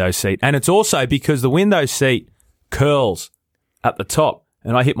window seat. And it's also because the window seat curls at the top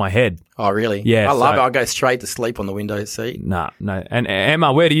and I hit my head. Oh, really? Yeah. I love it. I'll go straight to sleep on the window seat. No. And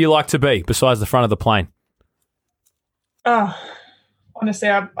Emma, where do you like to be besides the front of the plane? Honestly,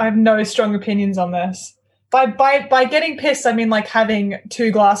 I have no strong opinions on this. By getting pissed, I mean like having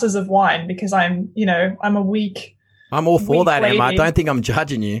 2 glasses of wine because I'm a weak. I'm all for that, lady. Emma. I don't think I'm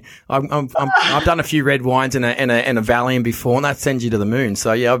judging you. I've done a few red wines and a Valium before, and that sends you to the moon.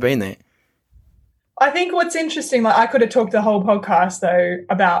 So yeah, I've been there. I think what's interesting, like I could have talked the whole podcast though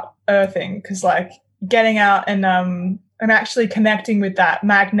about earthing because like getting out and actually connecting with that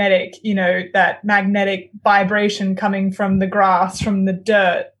magnetic vibration coming from the grass, from the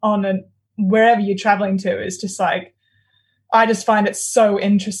dirt wherever you're traveling to is just like, I just find it so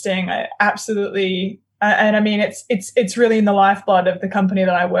interesting. I absolutely, and I mean, it's really in the lifeblood of the company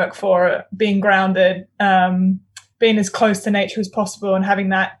that I work for, being grounded, being as close to nature as possible and having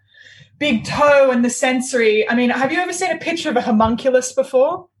that big toe and the sensory. I mean, have you ever seen a picture of a homunculus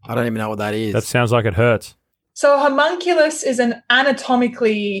before? I don't even know what that is. That sounds like it hurts. So a homunculus is an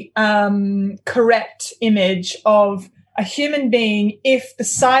anatomically correct image of a human being if the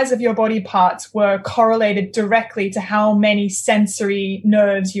size of your body parts were correlated directly to how many sensory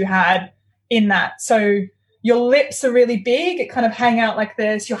nerves you had in that. So your lips are really big. It kind of hang out like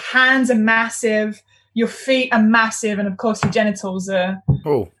this. Your hands are massive. Your feet are massive. And, of course, your genitals are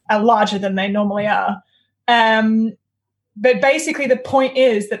larger than they normally are. But basically the point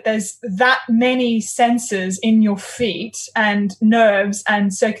is that there's that many sensors in your feet and nerves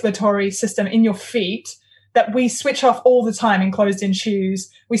and circulatory system in your feet that we switch off all the time in closed-in shoes.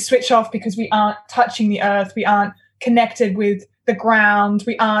 We switch off because we aren't touching the earth. We aren't connected with the ground.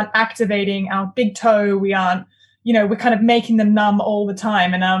 We aren't activating our big toe. We aren't, we're kind of making them numb all the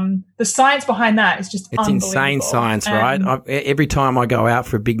time. And the science behind that is just unbelievable. It's insane science, right? Every time I go out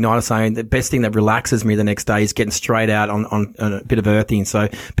for a big night or something, the best thing that relaxes me the next day is getting straight out on a bit of earthing. So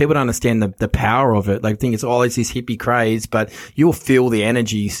people don't understand the power of it. They think it's this hippie craze, but you'll feel the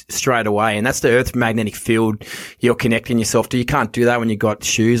energy straight away. And that's the Earth's magnetic field you're connecting yourself to. You can't do that when you've got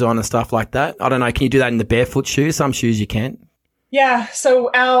shoes on and stuff like that. I don't know. Can you do that in the barefoot shoes? Some shoes you can. Yeah,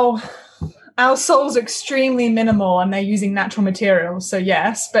 so our soil's extremely minimal and they're using natural materials, so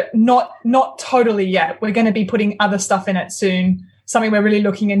yes, but not totally yet. We're going to be putting other stuff in it soon, something we're really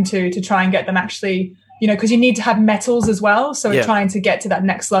looking into to try and get them actually, because you need to have metals as well, so we're trying to get to that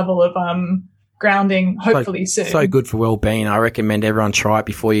next level of grounding hopefully soon. So good for well-being. I recommend everyone try it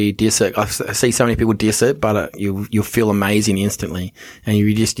before you diss it. I see so many people diss it, but you'll feel amazing instantly and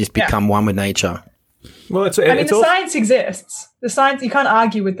you just become one with nature. Well, the science exists. The science, you can't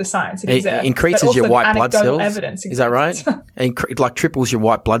argue with the science. It exists. Increases your white blood cells. Evidence is that right? Like triples your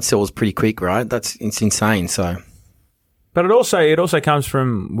white blood cells pretty quick, right? It's insane. So, but it also comes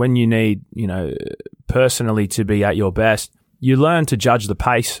from when you need, personally to be at your best. You learn to judge the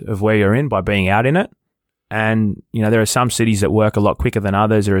pace of where you're in by being out in it. And, there are some cities that work a lot quicker than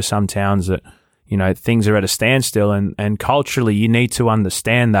others. There are some towns that, things are at a standstill. And culturally, you need to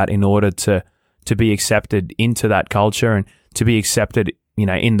understand that in order to be accepted into that culture and to be accepted,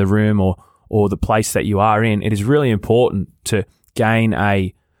 in the room or the place that you are in. It is really important to gain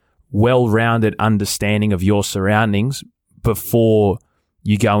a well-rounded understanding of your surroundings before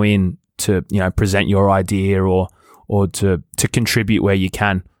you go in to, present your idea or to contribute where you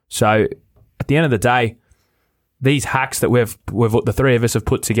can. So at the end of the day, these hacks that we've the three of us have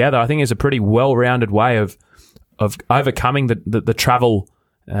put together, I think is a pretty well-rounded way of overcoming the travel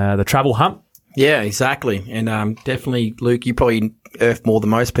hump. Yeah, exactly. And definitely, Luke, you probably earth more than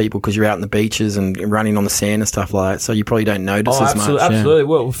most people because you're out in the beaches and running on the sand and stuff like that. So you probably don't notice as much. Absolutely. Yeah.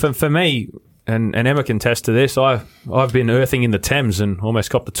 Well, for me, and Emma can attest to this, I've been earthing in the Thames and almost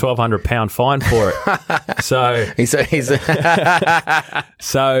copped a £1,200 fine for it. So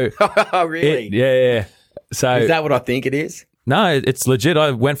so oh, really? Yeah. So is that what I think it is? No, it's legit.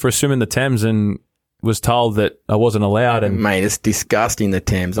 I went for a swim in the Thames and was told that I wasn't allowed. And mate, it's disgusting, the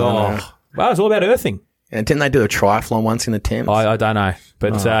Thames. I know. Well, it's all about earthing. And didn't they do a triathlon once in the Thames? I don't know.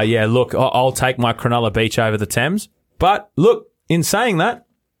 But, look, I'll take my Cronulla Beach over the Thames. But, look, in saying that,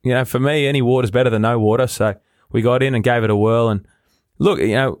 for me, any water's better than no water. So we got in and gave it a whirl. And, look,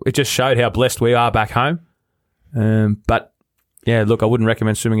 it just showed how blessed we are back home. But, I wouldn't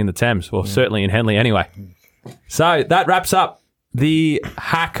recommend swimming in the Thames. Or certainly in Henley anyway. So that wraps up the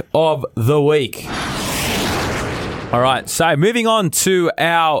hack of the week. All right. So moving on to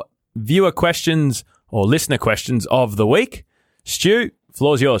our viewer questions or listener questions of the week. Stu,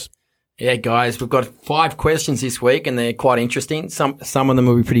 floor's yours. Yeah, guys, we've got 5 questions this week and they're quite interesting. Some of them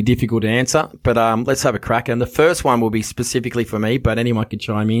will be pretty difficult to answer, but let's have a crack. And the first one will be specifically for me, but anyone can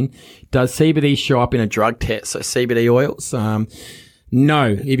chime in. Does CBD show up in a drug test? So CBD oils? No.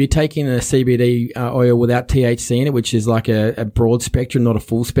 If you're taking a CBD oil without THC in it, which is like a broad spectrum, not a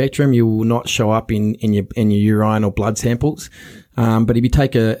full spectrum, you will not show up in your urine or blood samples. But if you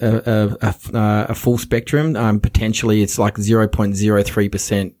take a full spectrum, potentially it's like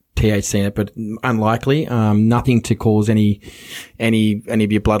 0.03% THC in it, but unlikely. Nothing to cause any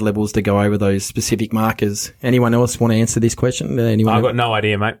of your blood levels to go over those specific markers. Anyone else want to answer this question? I've got no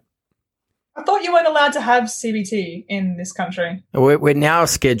idea, mate. I thought you weren't allowed to have CBT in this country. We're now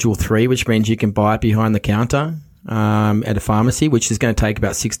Schedule 3, which means you can buy it behind the counter at a pharmacy, which is going to take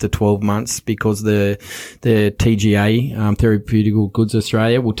about 6 to 12 months because the TGA, Therapeutical Goods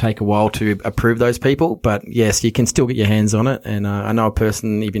Australia, will take a while to approve those people. But yes, you can still get your hands on it. And I know a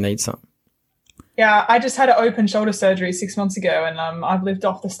person if you need some. Yeah, I just had an open shoulder surgery 6 months ago and I've lived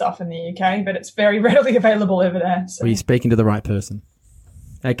off the stuff in the UK, but it's very readily available over there. So. Well, you're speaking to the right person.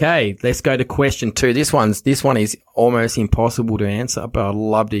 Okay, let's go to question 2. This one is almost impossible to answer, but I'd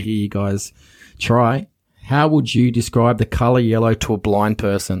love to hear you guys try. How would you describe the colour yellow to a blind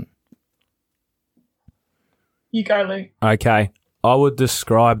person? You go, Luke. Okay, I would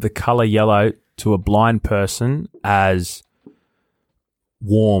describe the colour yellow to a blind person as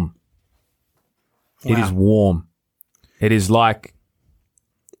warm. Wow. It is warm. It is like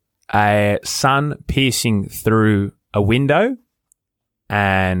a sun piercing through a window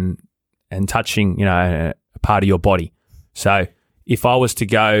and touching, a part of your body. So if I was to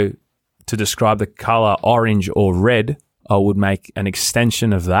go to describe the colour orange or red, I would make an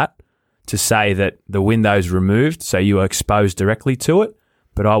extension of that to say that the window's removed, so you are exposed directly to it.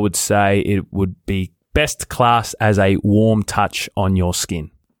 But I would say it would be best class as a warm touch on your skin.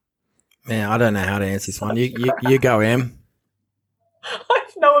 Man, I don't know how to answer this one. You go, Em. I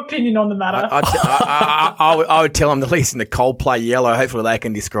have no opinion on the matter. I would tell them to listen to Coldplay Yellow. Hopefully they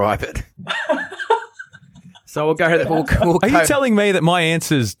can describe it. So we'll go. Are you telling me that my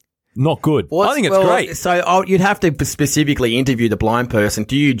answer's not good. I think it's great. So you'd have to specifically interview the blind person.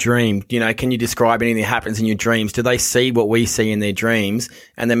 Do you dream? Can you describe anything that happens in your dreams? Do they see what we see in their dreams?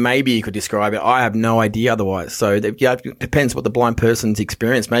 And then maybe you could describe it. I have no idea otherwise. So it depends what the blind person's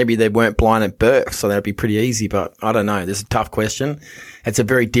experience. Maybe they weren't blind at birth, so that'd be pretty easy. But I don't know. This is a tough question. It's a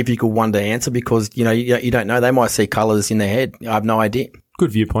very difficult one to answer because, you don't know. They might see colours in their head. I have no idea.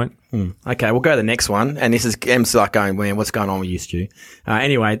 Good viewpoint. Okay, we'll go to the next one. And this is Em's like going, man, what's going on with you, Stu?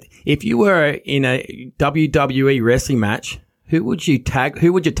 Anyway, if you were in a WWE wrestling match, who would your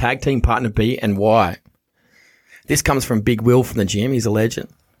tag team partner be and why? This comes from Big Will from the gym. He's a legend.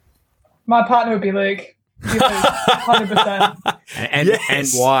 My partner would be Luke. 100%. And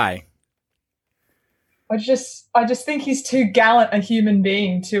why? I just think he's too gallant a human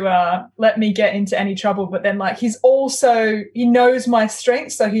being to let me get into any trouble. But then, he knows my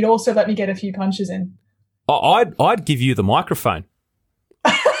strengths, so he'd also let me get a few punches in. I'd give you the microphone.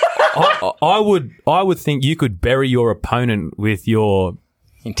 I would think you could bury your opponent with your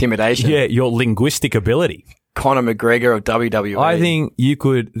intimidation. Yeah, your linguistic ability. Conor McGregor of WWE. I think you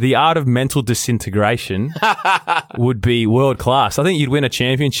could. The art of mental disintegration would be world class. I think you'd win a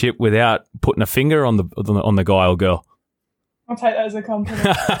championship without putting a finger on the guy or girl. I'll take that as a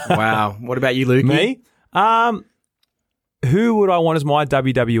compliment. Wow. What about you, Lukey? Me? Who would I want as my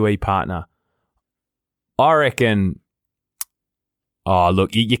WWE partner? I reckon. Oh,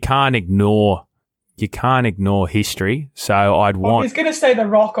 look, you can't ignore. You can't ignore history, so I'd want... He's going to say The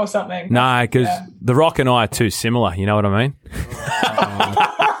Rock or something. No, because The Rock and I are too similar, you know what I mean?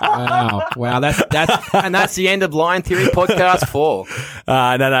 Wow, that's the end of Line Theory Podcast 4.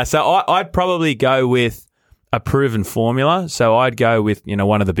 No, so I'd probably go with a proven formula, so I'd go with,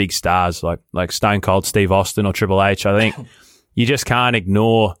 one of the big stars, like Stone Cold Steve Austin or Triple H. I think you just can't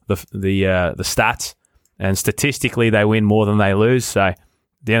ignore the stats, and statistically they win more than they lose, so...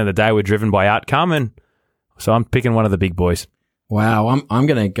 At the end of the day, we're driven by outcome, and so I'm picking one of the big boys. Wow, I'm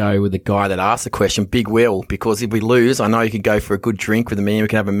going to go with the guy that asked the question, Big Will, because if we lose, I know you could go for a good drink with me and we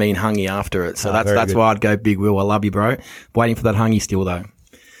can have a mean hungy after it. So that's why I'd go Big Will. I love you, bro. Waiting for that hungy still, though.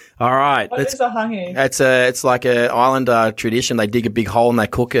 All right. What is a hungy? It's like an islander tradition. They dig a big hole and they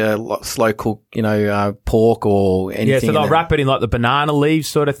cook slow cook, pork or anything. Yeah, so they'll wrap it in like the banana leaves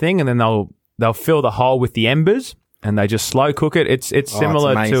sort of thing, and then they'll fill the hole with the embers. And they just slow cook it. It's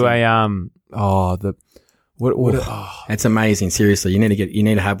similar to a It's amazing. Seriously, you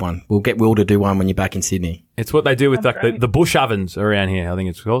need to have one. We'll get Will to do one when you're back in Sydney. It's what they do with the bush ovens around here. I think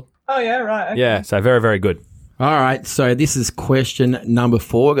it's called. Oh yeah, right. Okay. Yeah, so very, very good. All right, so this is question number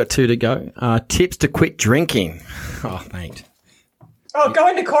 4. Got 2 to go. Tips to quit drinking. Oh, mate. Oh, go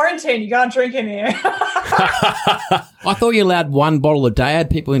into quarantine. You can't drink in here. I thought you allowed 1 bottle a day. I had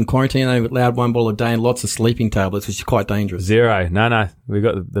people in quarantine, they allowed 1 bottle a day and lots of sleeping tablets, which is quite dangerous. 0. No. We've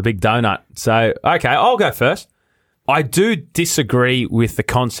got the big donut. So, okay, I'll go first. I do disagree with the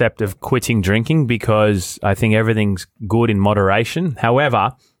concept of quitting drinking because I think everything's good in moderation.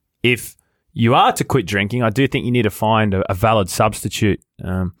 However, if you are to quit drinking, I do think you need to find a valid substitute.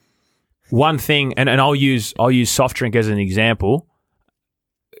 One thing, and I'll use soft drink as an example.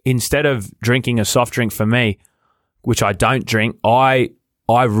 Instead of drinking a soft drink for me, which I don't drink, I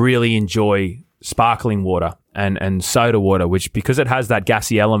really enjoy sparkling water and soda water, which because it has that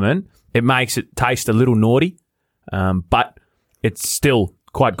gassy element, it makes it taste a little naughty, but it's still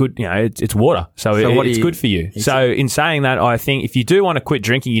quite good. It's water, so it's good for you. So in saying that, I think if you do want to quit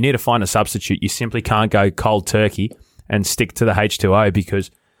drinking, you need to find a substitute. You simply can't go cold turkey and stick to the H2O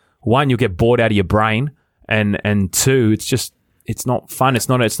because 1, you'll get bored out of your brain, and 2, it's not fun. It's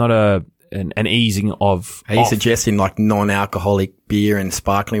not an easing of. Are you suggesting like non-alcoholic beer and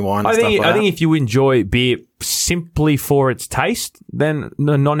sparkling wine? I think if you enjoy beer simply for its taste, then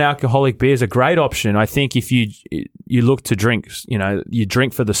the non-alcoholic beer is a great option. I think if you look to drink, you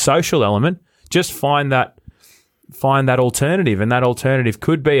drink for the social element, just find that alternative, and that alternative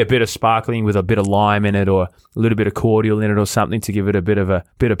could be a bit of sparkling with a bit of lime in it, or a little bit of cordial in it, or something to give it a bit of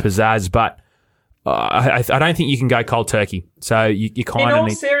pizzazz, but. I don't think you can go cold turkey. So you kind of need... In all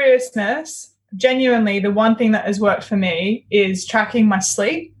seriousness, genuinely, the one thing that has worked for me is tracking my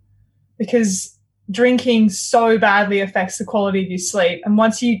sleep, because drinking so badly affects the quality of your sleep. And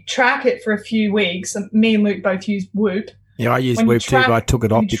once you track it for a few weeks, me and Luke both use Whoop. Yeah, I use Whoop too, but I took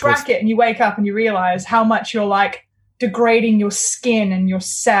it off because... You track it and you wake up and you realize how much you're like degrading your skin and your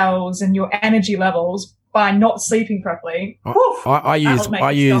cells and your energy levels by not sleeping properly. I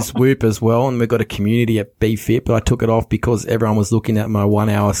use Whoop as well, and we've got a community at BFit, but I took it off because everyone was looking at my 1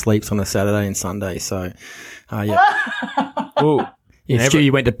 hour sleeps on a Saturday and Sunday. So, yeah. Ooh. Stu,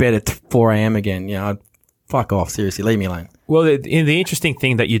 you went to bed at 4 a.m. again. fuck off. Seriously, leave me alone. Well, the interesting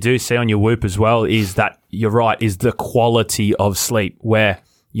thing that you do see on your Whoop as well is that you're right, is the quality of sleep where,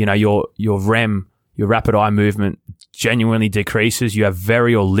 your REM, your rapid eye movement genuinely decreases. You have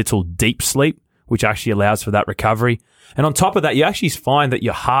very or little deep sleep, which actually allows for that recovery. And on top of that, you actually find that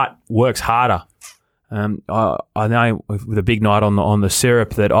your heart works harder. I know with a big night on the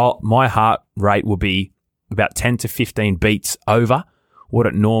syrup that my heart rate will be about 10 to 15 beats over what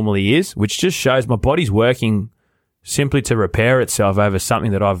it normally is, which just shows my body's working simply to repair itself over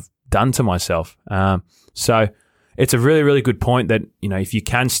something that I've done to myself. So it's a really, really good point that, if you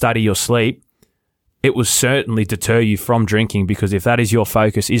can study your sleep, it will certainly deter you from drinking, because if that is your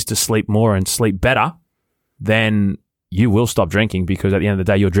focus, is to sleep more and sleep better, then you will stop drinking, because at the end of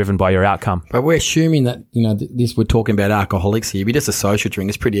the day, you're driven by your outcome. But we're assuming that, this, we're talking about alcoholics here. If you're just a social drink,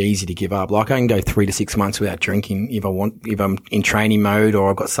 it's pretty easy to give up. Like I can go 3 to 6 months without drinking if I'm in training mode or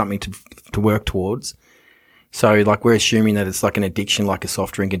I've got something to work towards. So like we're assuming that it's like an addiction, like a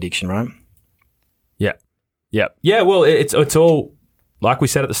soft drink addiction, right? Yeah. Yeah. Yeah. Well, it's all, like we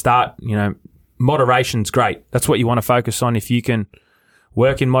said at the start, moderation's great. That's what you want to focus on. If you can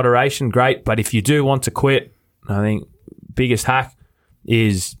work in moderation, great. But if you do want to quit, I think biggest hack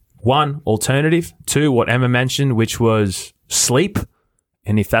is 1, alternative, 2, what Emma mentioned, which was sleep.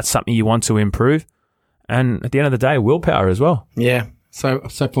 And if that's something you want to improve, and at the end of the day, willpower as well. Yeah. So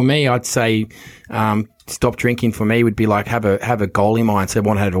for me, I'd say, stop drinking for me would be like have a goal in mind. So if I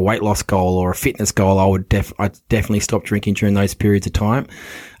want to have a weight loss goal or a fitness goal, I'd definitely stop drinking during those periods of time.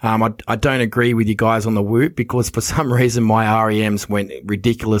 I don't agree with you guys on the Whoop, because for some reason my REMs went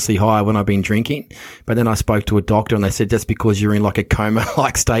ridiculously high when I've been drinking. But then I spoke to a doctor and they said that's because you're in like a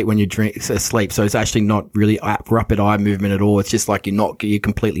coma-like state when you sleep. So it's actually not really rapid eye movement at all. It's just like you're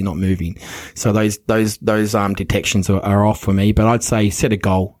completely not moving. So those detections are off for me. But I'd say set a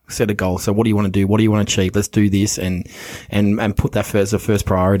goal. So what do you want to do? What do you want to achieve? Let's do this and put that as a first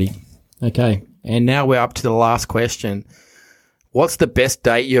priority. Okay. And now we're up to the last question. What's the best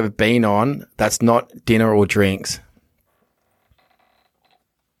date you have been on that's not dinner or drinks?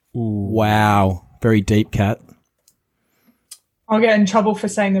 Ooh. Wow. Very deep, Kat. I'll get in trouble for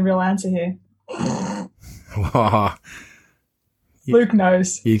saying the real answer here. Luke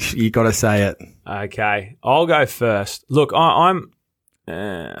knows. You got to say it. Okay. I'll go first. Look, I'm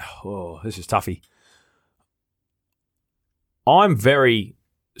this is toughy. I'm very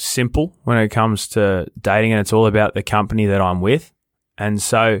simple when it comes to dating, and it's all about the company that I'm with. And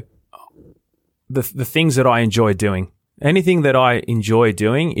so the things that I enjoy doing, anything that I enjoy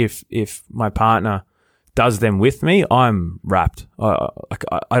doing, if my partner does them with me, I'm wrapped.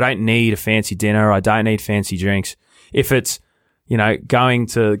 I don't need a fancy dinner. I don't need fancy drinks. If it's, going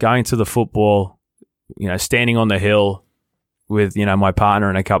to the football, standing on the hill with, my partner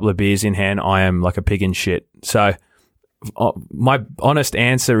and a couple of beers in hand, I am like a pig in shit. So my honest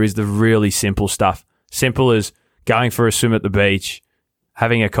answer is the really simple stuff. Simple as going for a swim at the beach,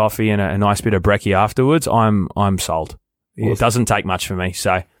 having a coffee and a nice bit of brekkie afterwards. I'm sold. Awesome. It doesn't take much for me.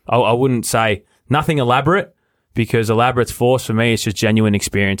 So I wouldn't say nothing elaborate, because elaborate's forced for me. It's just genuine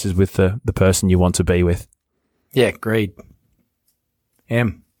experiences with the person you want to be with. Yeah, agreed.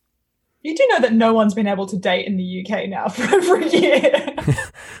 You do know that no one's been able to date in the UK now for over a year.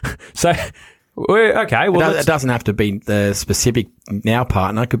 So, okay. Well, it doesn't have to be the specific now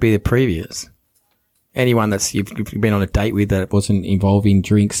partner. It could be the previous. Anyone that's you've been on a date with that wasn't involving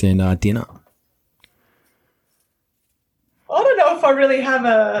drinks and dinner. I don't know if I really have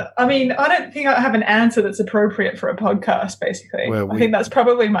I don't think I have an answer that's appropriate for a podcast, basically. I think that's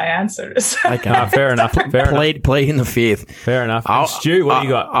probably my answer. Okay, fair enough. Plead in the fifth. Fair enough. Stu, what do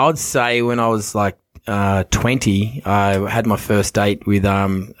you got? I would say when I was like 20, I had my first date with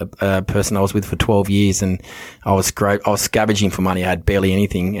a person I was with for 12 years, and I was scavenging for money. I had barely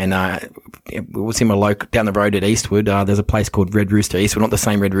anything, and it was in my local down the road at Eastwood. There's a place called Red Rooster Eastwood, not the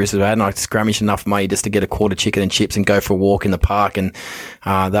same Red Rooster I had, and I scrummaged enough money just to get a quarter chicken and chips and go for a walk in the park, and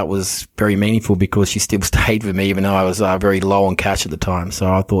that was very meaningful because she still stayed with me even though I was very low on cash at the time.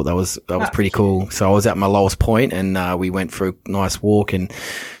 So I thought that was pretty cool. So I was at my lowest point, and we went for a nice walk and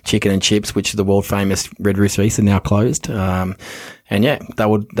chicken and chips, which is the world famous Red Rooster Eastwood, now closed. And yeah, that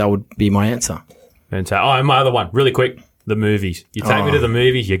would be my answer. Fantastic. Oh, my other one, really quick. The movies. You take me to the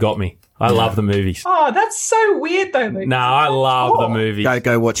movies, you got me. I love the movies. Oh, that's so weird though, Luke. No, I love the movies.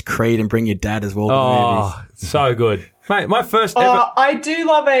 Go watch Creed and bring your dad as well to the movies. So good. Mate, my first ever... I do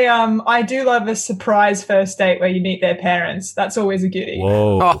love a surprise first date where you meet their parents. That's always a goodie.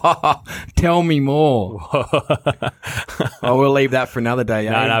 Whoa. Tell me more. We'll leave that for another day.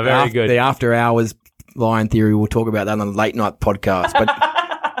 Very good. The after hours line theory, we'll talk about that on the late night podcast.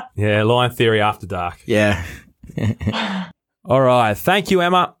 But Yeah, Lion Theory After Dark. Yeah. All right. Thank you,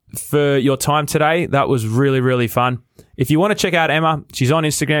 Emma, for your time today. That was really, really fun. If you want to check out Emma, she's on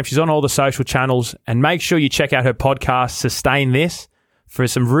Instagram. She's on all the social channels. And make sure you check out her podcast, Sustain This, for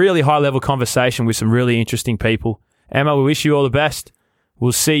some really high-level conversation with some really interesting people. Emma, we wish you all the best.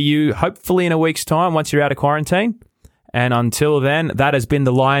 We'll see you hopefully in a week's time once you're out of quarantine. And until then, that has been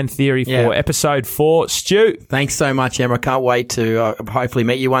the Lion Theory for episode 4. Stu. Thanks so much, Emma. I can't wait to hopefully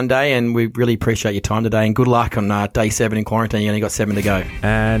meet you one day, and we really appreciate your time today. And good luck on day 7 in quarantine. You only got 7 to go.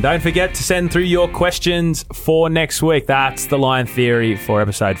 And don't forget to send through your questions for next week. That's the Lion Theory for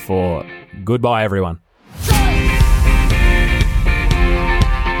episode 4. Goodbye, everyone.